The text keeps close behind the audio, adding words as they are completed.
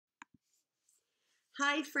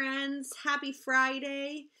Hi friends, happy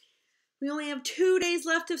Friday. We only have 2 days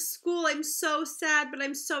left of school. I'm so sad, but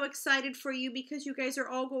I'm so excited for you because you guys are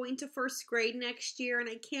all going to first grade next year and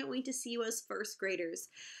I can't wait to see you as first graders.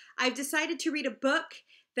 I've decided to read a book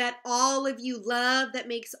that all of you love, that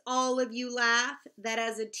makes all of you laugh, that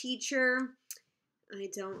as a teacher, I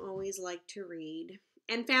don't always like to read.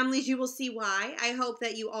 And families, you will see why. I hope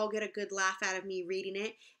that you all get a good laugh out of me reading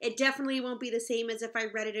it. It definitely won't be the same as if I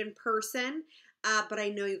read it in person, but I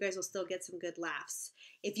know you guys will still get some good laughs.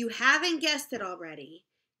 If you haven't guessed it already,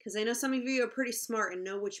 because I know some of you are pretty smart and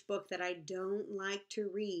know which book that I don't like to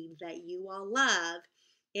read that you all love,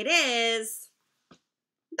 it is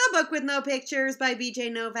The Book with No Pictures by B.J.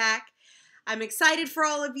 Novak. I'm excited for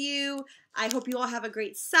all of you. I hope you all have a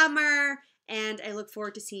great summer, and I look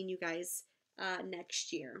forward to seeing you guys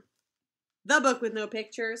next year. The Book with No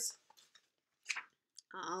Pictures.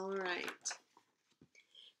 All right.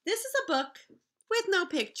 This is a book with no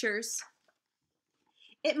pictures.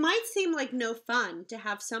 It might seem like no fun to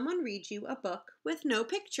have someone read you a book with no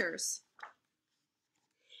pictures.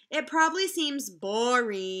 It probably seems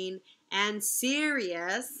boring and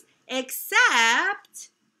serious, except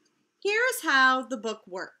here's how the book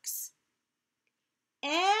works.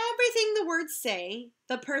 Everything the words say,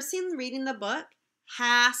 the person reading the book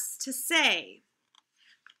has to say.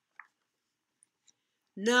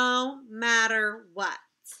 No matter what.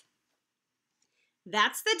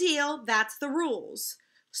 That's the deal. That's the rules.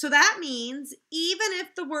 So that means even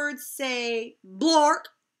if the words say blork,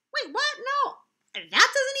 wait, what? No, that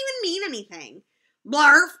doesn't even mean anything.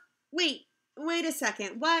 Blarf. Wait a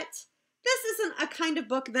second. What? This isn't a kind of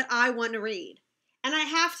book that I want to read. And I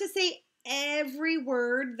have to say every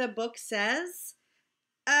word the book says?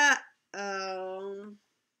 Uh-oh.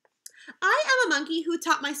 I am a monkey who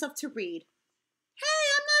taught myself to read. Hey,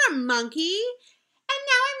 I'm not a monkey. And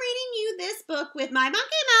now I'm reading you this book with my monkey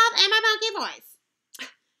mouth and my monkey voice.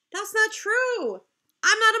 That's not true.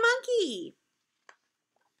 I'm not a monkey.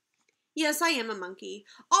 Yes, I am a monkey.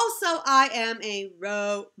 Also, I am a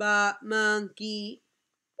robot monkey.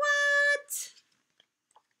 What?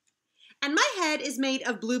 And my head is made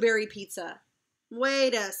of blueberry pizza.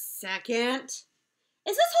 Wait a second.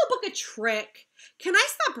 Is this whole book a trick? Can I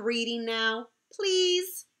stop reading now?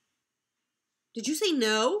 Please? Did you say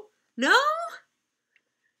no? No?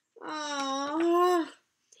 Oh.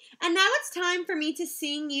 And now it's time for me to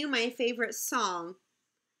sing you my favorite song.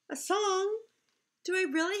 A song? Do I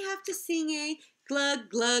really have to sing a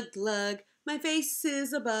glug, glug, glug? My face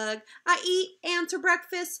is a bug. I eat ants for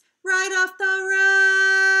breakfast right off the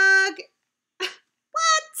rug.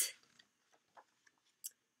 What?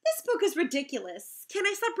 This book is ridiculous. Can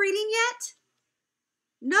I stop reading yet?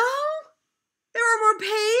 No? There are more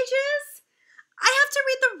pages? I have to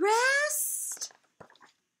read the rest?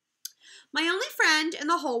 My only friend in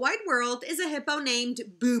the whole wide world is a hippo named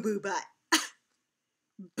Boo Boo Butt.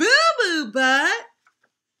 Boo Boo Butt?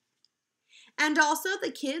 And also the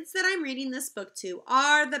kids that I'm reading this book to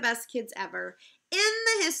are the best kids ever in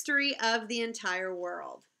the history of the entire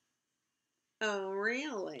world. Oh,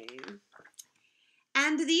 really?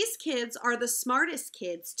 And these kids are the smartest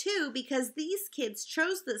kids too, because these kids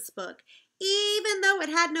chose this book even though it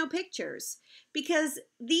had no pictures, because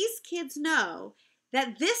these kids know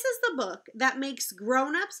that this is the book that makes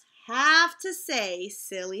grown-ups have to say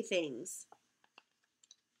silly things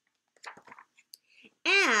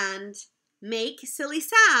and make silly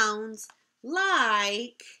sounds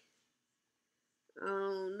like,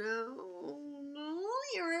 oh no,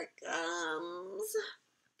 here it comes.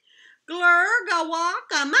 Glurga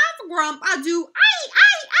waka, mouth grump, I do,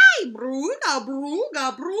 ay, brooga,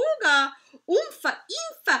 brooga, brooga, oomfa,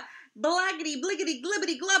 eemfa, blaggity, bliggity,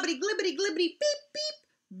 glibbity, globbity, glibbity, glibbity, beep, beep,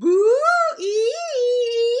 boo, ee,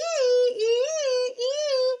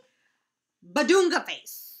 badunga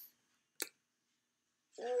face.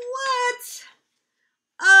 What?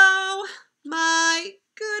 Oh my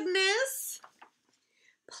goodness.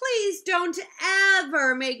 Please don't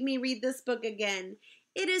ever make me read this book again.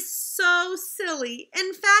 It is so silly.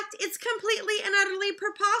 In fact, it's completely and utterly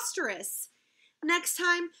preposterous. Next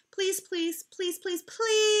time, please, please, please, please,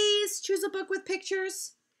 please choose a book with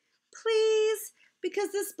pictures. Please,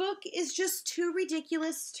 because this book is just too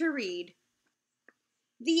ridiculous to read.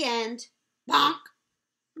 The end. Bonk.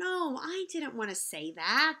 No, I didn't want to say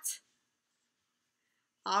that.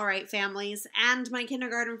 All right, families and my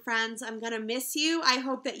kindergarten friends, I'm going to miss you. I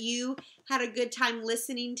hope that you had a good time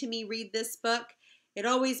listening to me read this book. It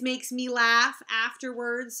always makes me laugh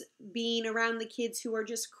afterwards, being around the kids who are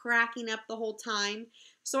just cracking up the whole time.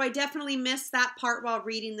 So I definitely missed that part while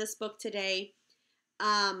reading this book today.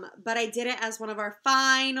 But I did it as one of our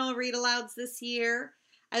final read alouds this year.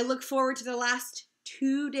 I look forward to the last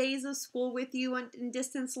 2 days of school with you in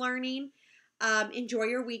distance learning. Enjoy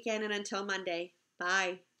your weekend, and until Monday,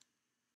 bye.